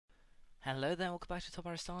Hello there, welcome back to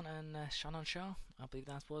Tabarestan and Shahanshah. I believe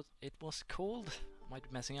that's what it was called. Might be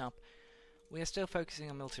messing up. We are still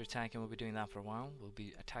focusing on military attack and we'll be doing that for a while. We'll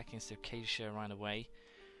be attacking Circassia right away.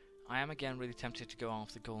 I am again really tempted to go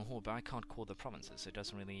after the Golden Horde, but I can't call the provinces, so it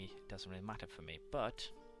doesn't really matter for me. But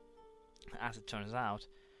as it turns out,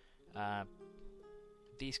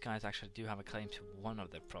 these guys actually do have a claim to one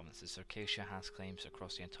of their provinces. Circassia has claims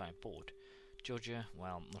across the entire board. Georgia,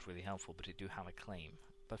 well, not really helpful, but they do have a claim.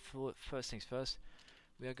 But first things first,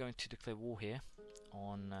 we are going to declare war here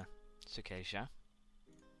on Circassia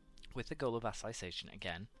with the goal of vassalization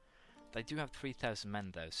again. They do have 3,000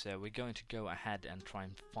 men though, so we're going to go ahead and try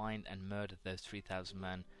and find and murder those 3,000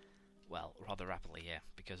 men, well, rather rapidly here,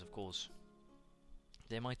 because of course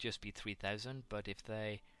they might just be 3,000, but if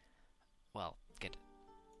they, well,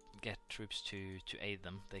 get troops to aid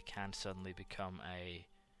them, they can suddenly become a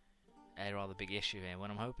rather big issue here. What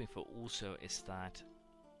I'm hoping for also is that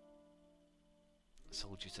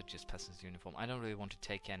soldiers are just peasants in uniform. I don't really want to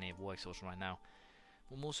take any war exhaustion right now.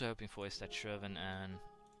 What I'm also hoping for is that Shervan and,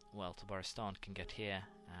 well, Tabarestan can get here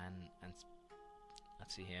and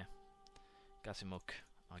let's see here. Gazimuk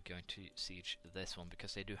are going to siege this one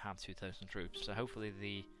because they do have 2,000 troops. So hopefully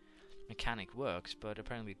the mechanic works, but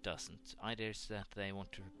apparently it doesn't. Either it's that they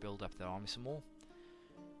want to build up their army some more,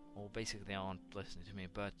 or basically they aren't listening to me,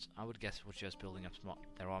 but I would guess we're just building up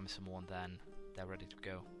their army some more and then they're ready to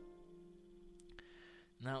go.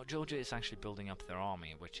 Now, Georgia is actually building up their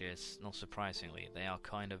army, which is, not surprisingly, they're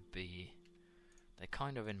kind of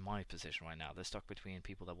in my position right now. They're stuck between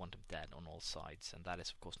people that want them dead on all sides, and that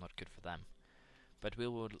is of course not good for them. But we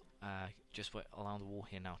will just allow the war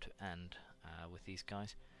here now to end with these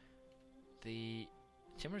guys. The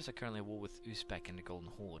Timurids are currently at war with Uzbek and the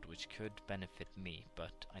Golden Horde, which could benefit me,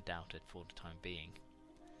 but I doubt it for the time being.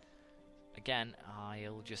 Again,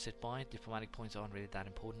 I'll just sit by. Diplomatic points aren't really that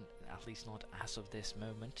important, at least not as of this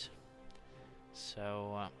moment.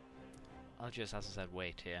 So I'll just, as I said,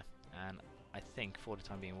 wait here. And I think for the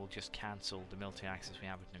time being we'll just cancel the military access we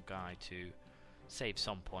have with Nogai to save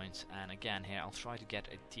some points. And again here, I'll try to get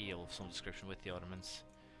a deal of some description with the Ottomans.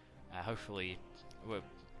 Hopefully, or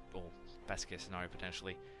best case scenario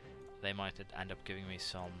potentially, they might end up giving me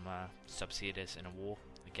some subsidies in a war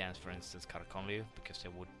against, for instance, Qara Quonlyu, because they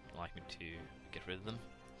would like me to get rid of them.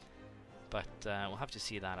 But we'll have to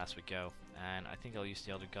see that as we go, and I think I'll use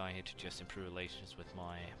the other guy here to just improve relations with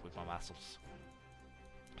my vassals.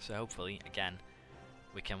 So hopefully, again,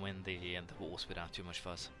 we can win the wars without too much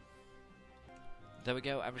fuss. There we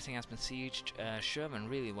go, everything has been sieged. Sherman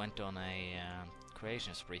really went on a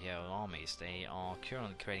creation spree here of armies. They are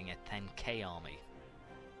currently creating a 10k army,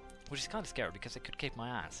 which is kind of scary because they could kick my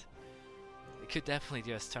ass. They could definitely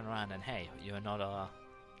just turn around and, hey, you're not our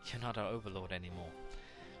overlord anymore.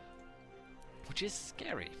 Which is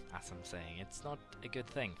scary, as I'm saying. It's not a good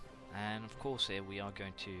thing. And of course here we are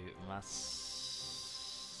going to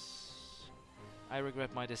I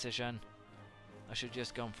regret my decision. I should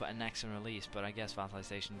just gone for annex and release, but I guess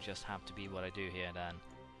vassalization just have to be what I do here then.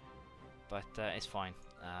 But it's fine.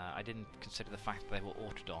 I didn't consider the fact that they were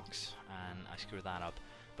Ortodox, and I screwed that up.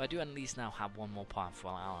 But I do at least now have one more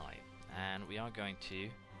powerful ally. And we are going to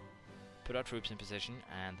put our troops in position,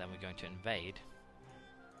 and then we're going to invade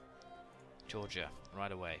Georgia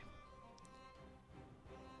right away.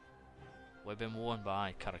 We've been warned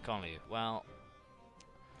by Qara Quonlyu. Well,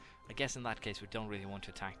 I guess in that case we don't really want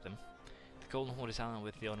to attack them. The Golden Horde is allied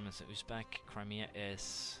with the Ottomans in Uzbek. Crimea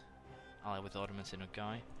is allied with the Ottomans in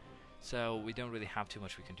Nogai. So we don't really have too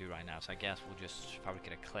much we can do right now, so I guess we'll just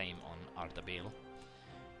fabricate a claim on Ardabil.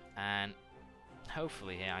 And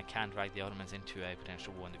hopefully here I can drag the Ottomans into a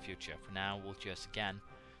potential war in the future. For now we'll just again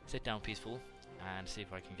sit down peaceful and see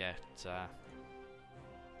if I can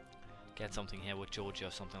get something here with Georgia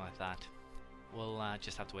or something like that. We'll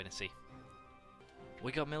just have to wait and see.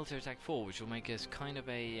 We got military attack 4, which will make us kind of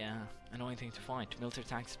a annoying thing to fight. Military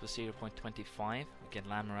attacks plus 0.25, we get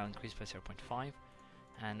land morale increased by 0.5,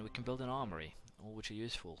 and we can build an armory, all which are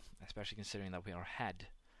useful, especially considering that we are ahead.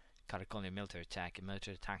 Qara Quonlyu military attack and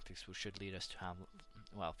military tactics which should lead us to have,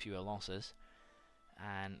 well, fewer losses,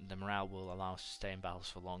 and the morale will allow us to stay in battles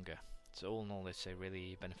for longer. So all in all, it's a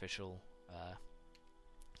really beneficial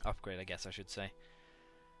upgrade, I guess I should say.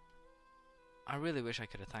 I really wish I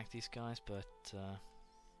could attack these guys, but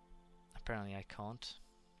apparently I can't.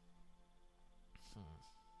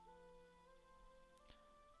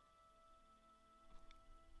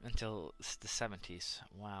 Until the 70s.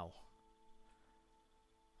 Wow.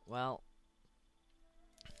 Well,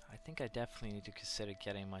 I think I definitely need to consider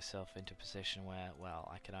getting myself into a position where,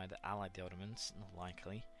 well, I can either ally the Ottomans, not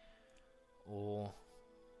likely, or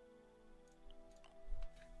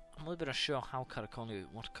I'm a little bit unsure how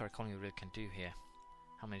what Qara Quonlyu really can do here.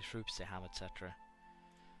 How many troops they have, etc.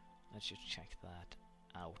 Let's just check that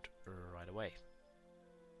out right away.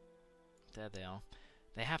 There they are.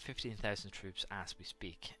 They have 15,000 troops as we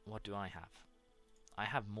speak. What do I have? I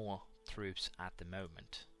have more troops at the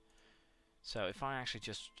moment. So if I actually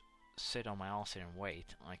just sit on my arse here and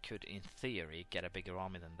wait, I could in theory get a bigger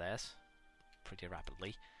army than theirs pretty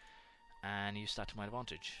rapidly and use that to my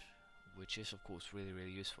advantage, which is of course really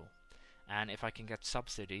useful. And if I can get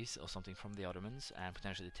subsidies or something from the Ottomans and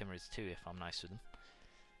potentially the Timurids too, if I'm nice to them,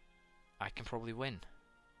 I can probably win.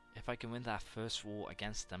 If I can win that first war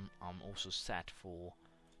against them, I'm also set for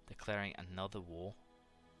declaring another war.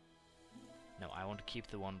 No, I want to keep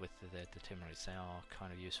the one with the Timurids. They are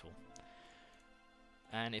kind of useful.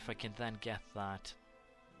 And if I can then get that,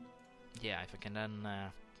 yeah, if I can then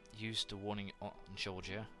use the warning on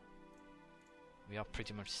Georgia, we are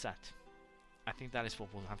pretty much set. I think that is what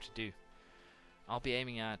we'll have to do. I'll be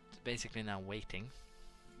aiming at basically now waiting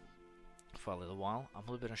for a little while. I'm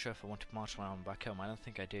a little bit unsure if I want to march around back home. I don't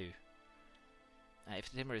think I do.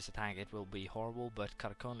 If the Timurids attack, it will be horrible, but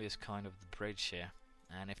Qara Quonlyu is kind of the bridge here.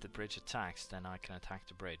 And if the bridge attacks, then I can attack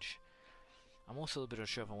the bridge. I'm also a little bit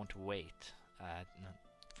unsure if I want to wait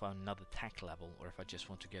for another attack level, or if I just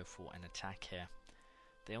want to go for an attack here.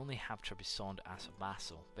 They only have Tabarestan as a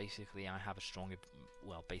vassal. Basically, I have a stronger,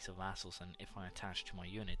 well, base of vassals, and if I attach to my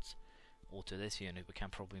units, or to this unit, we can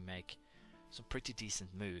probably make some pretty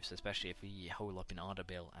decent moves, especially if we hole up in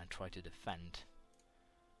Ardabil and try to defend.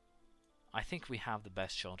 I think we have the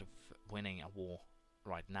best shot of winning a war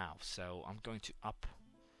right now, so I'm going to up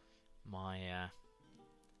my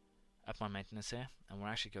maintenance here, and we're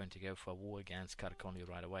actually going to go for a war against Qara Quonlyu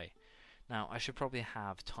right away. Now, I should probably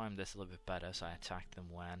have timed this a little bit better, so I attacked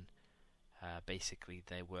them when basically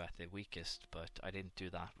they were at their weakest, but I didn't do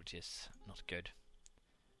that, which is not good.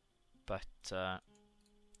 But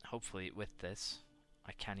hopefully with this,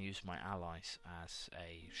 I can use my allies as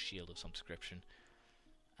a shield of some description.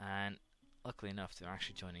 And luckily enough, they're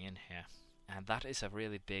actually joining in here. And that is a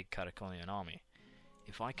really big Qara Quonlyu army.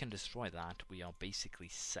 If I can destroy that, we are basically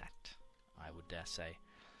set, I would dare say.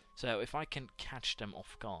 So if I can catch them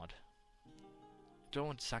off guard, do I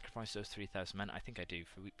want to sacrifice those 3,000 men? I think I do,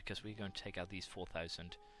 because we're going to take out these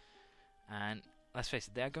 4,000. And let's face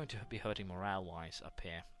it, they're going to be hurting morale-wise up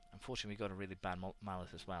here. Unfortunately, we got a really bad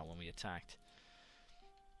malice as well when we attacked.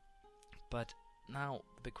 But now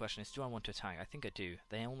the big question is, do I want to attack? I think I do.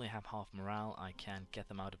 They only have half morale. I can get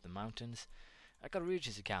them out of the mountains. I got a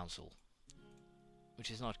Regency Council,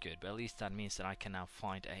 which is not good, but at least that means that I can now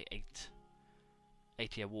fight a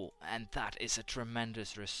 8-year war, and that is a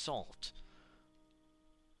tremendous result.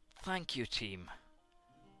 Thank you, team.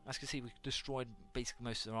 As you can see, we destroyed basically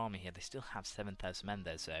most of their army here. They still have 7,000 men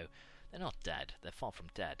there, so they're not dead. They're far from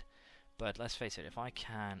dead. But let's face it, if I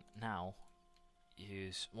can now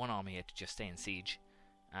use one army here to just stay in siege,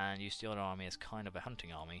 and use the other army as kind of a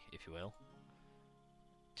hunting army, if you will,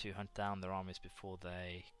 to hunt down their armies before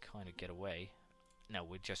they kind of get away. No,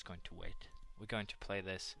 we're just going to wait. We're going to play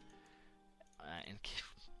this in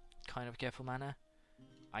kind of a careful manner.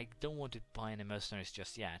 I don't want to buy any mercenaries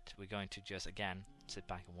just yet. We're going to just, again, sit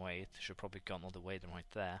back and wait. Should probably gone all the way right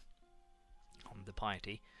there on the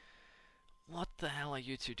piety. What the hell are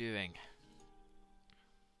you two doing?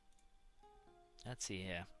 Let's see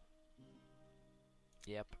here.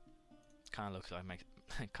 Yep, kind of looks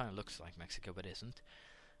like Mexico, but isn't.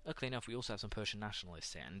 Luckily enough, we also have some Persian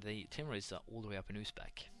nationalists here, and the Timurids are all the way up in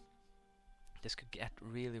Uzbek. This could get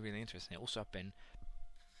really interesting. Also up in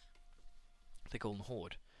the Golden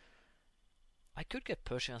Horde. I could get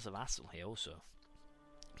Persia as a vassal here also.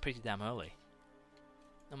 Pretty damn early.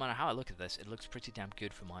 No matter how I look at this, it looks pretty damn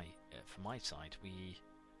good for my side.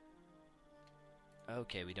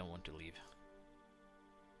 Okay, we don't want to leave.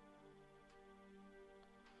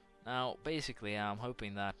 Now, basically, I'm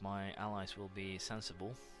hoping that my allies will be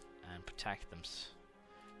sensible and protect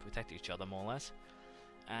each other more or less.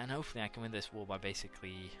 And hopefully I can win this war by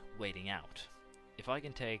basically waiting out. If I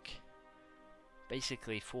can take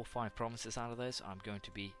basically 4 or 5 provinces out of this, I'm going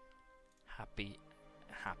to be happy.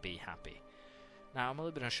 Now, I'm a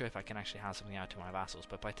little bit unsure if I can actually hand something out to my vassals,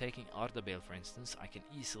 but by taking Ardabil, for instance, I can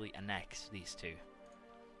easily annex these two.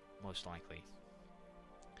 Most likely.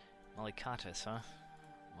 Malikates, huh?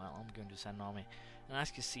 Well, I'm going to send an army. And as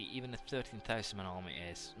you can see, even a 13,000 man army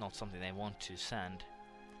is not something they want to send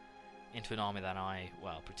into an army that I,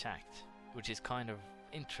 well, protect. Which is kind of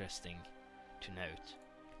interesting to note.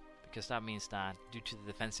 Because that means that, due to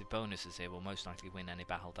the defensive bonuses, they will most likely win any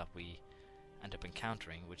battle that we end up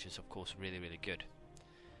encountering, which is of course really good.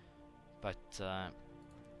 But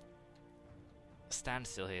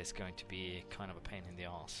standstill here is going to be kind of a pain in the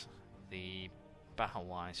arse. The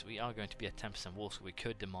battle-wise, we are going to be at 10% war, so we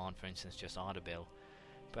could demand, for instance, just Ardabil,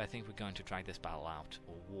 but I think we're going to drag this battle out,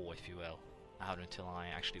 or war if you will, out until I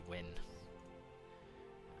actually win.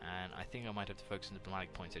 And I think I might have to focus on the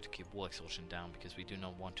diplomatic points here to keep war exhaustion down, because we do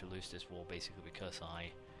not want to lose this war basically because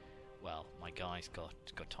well, my guys got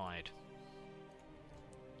tired.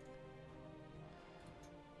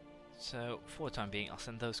 So for the time being, I'll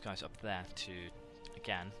send those guys up there to,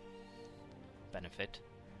 again, benefit,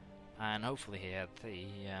 and hopefully here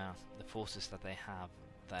the forces that they have,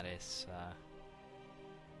 that is,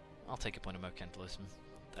 I'll take a point of mercantilism,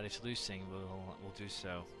 that is losing will do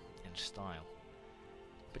so in style.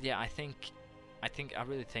 But yeah, I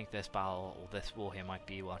really think this battle or this war here might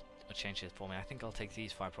be what changes it for me. I think I'll take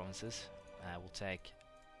these 5 provinces. We'll take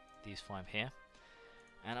these 5 here.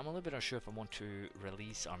 And I'm a little bit unsure if I want to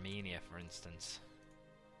release Armenia, for instance.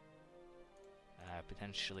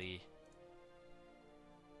 Potentially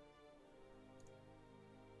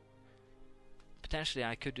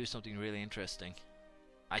I could do something really interesting.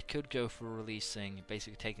 I could go for releasing,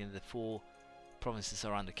 basically taking the 4 provinces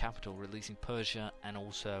around the capital, releasing Persia and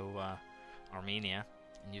also Armenia,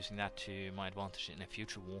 and using that to my advantage in a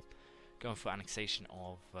future war. Going for annexation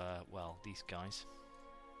of, well, these guys.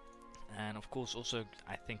 And of course also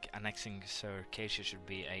I think annexing Circassia should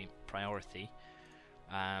be a priority.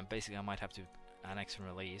 Basically I might have to annex and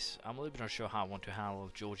release. I'm a little bit unsure how I want to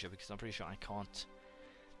handle Georgia, because I'm pretty sure I can't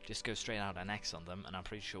just go straight out annex on them, and I'm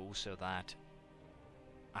pretty sure also that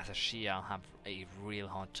as a Shia I'll have a real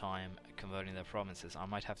hard time converting their provinces. I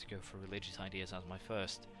might have to go for religious ideas as my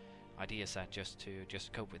first idea set just to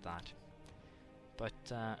cope with that.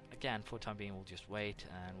 But again, for the time being we'll just wait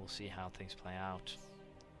and we'll see how things play out.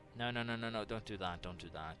 No, don't do that, don't do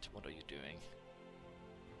that. What are you doing?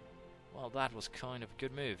 Well, that was kind of a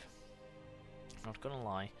good move, not gonna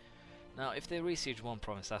lie. Now, if they re-siege one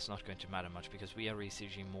province, that's not going to matter much, because we are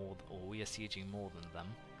re-sieging more, or we are sieging more than them.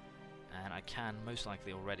 And I can most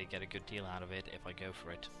likely already get a good deal out of it if I go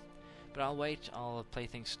for it. But I'll wait, I'll play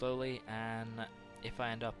things slowly, and if I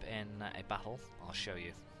end up in a battle, I'll show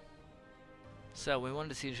you. So, we won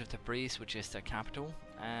the siege of Tabarestan, which is their capital,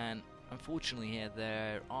 and unfortunately here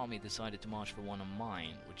their army decided to march for one of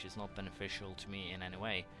mine, which is not beneficial to me in any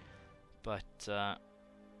way. But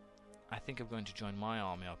I think I'm going to join my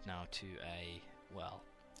army up now to a, well,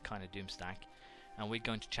 kind of doomstack, and we're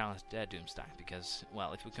going to challenge their doomstack, because,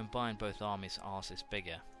 well, if we combine both armies, ours is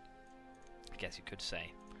bigger, I guess you could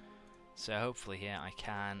say. So hopefully here I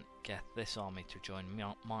can get this army to join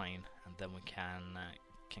mine, and then we can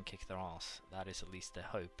kick their ass. That is at least the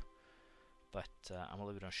hope. But I'm a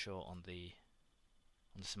little bit unsure on the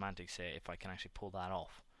semantics here, if I can actually pull that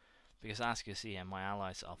off. Because as you can see here, my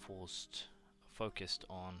allies are focused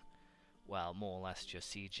on, well, more or less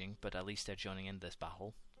just sieging, but at least they're joining in this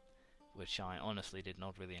battle, which I honestly did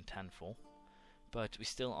not really intend for. But we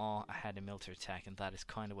still are ahead in military tech, and that is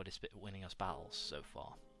kind of what is winning us battles so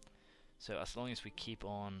far. So as long as we keep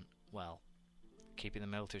on, well, keeping the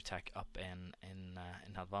military tech up in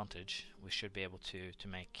advantage, we should be able to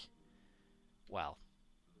make, well,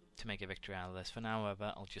 to make a victory out of this. For now,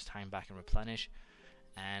 however, I'll just hang back and replenish,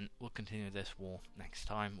 and we'll continue this war next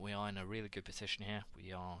time. We are in a really good position here.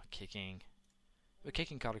 We're kicking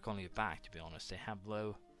Qara Quonlyu back, to be honest. They have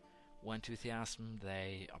low enthusiasm.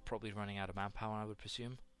 They are probably running out of manpower, I would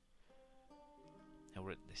presume.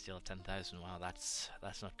 They still have 10,000. Wow, that's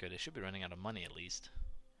not good. They should be running out of money at least.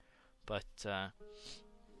 But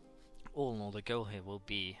all in all, the goal here will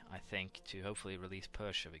be, I think, to hopefully release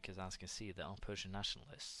Persia, because as you can see, there are Persian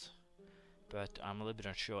nationalists. But I'm a little bit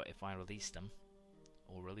unsure if I release them,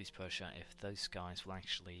 or release Persia, if those guys will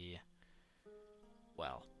actually,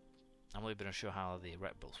 well, I'm a little bit unsure how the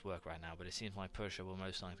rebels work right now, but it seems like Persia will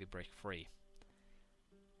most likely break free.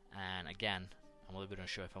 And again, I'm a little bit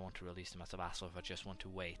unsure if I want to release them as a vassal, or if I just want to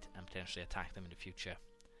wait and potentially attack them in the future.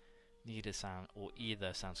 Either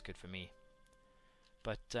sounds good for me.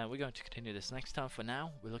 But we're going to continue this next time. For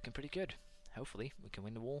now, we're looking pretty good. Hopefully, we can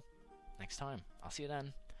win the war next time. I'll see you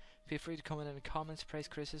then. Feel free to comment in the comments, praise,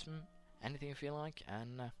 criticism, anything you feel like,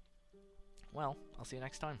 and, well, I'll see you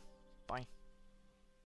next time. Bye.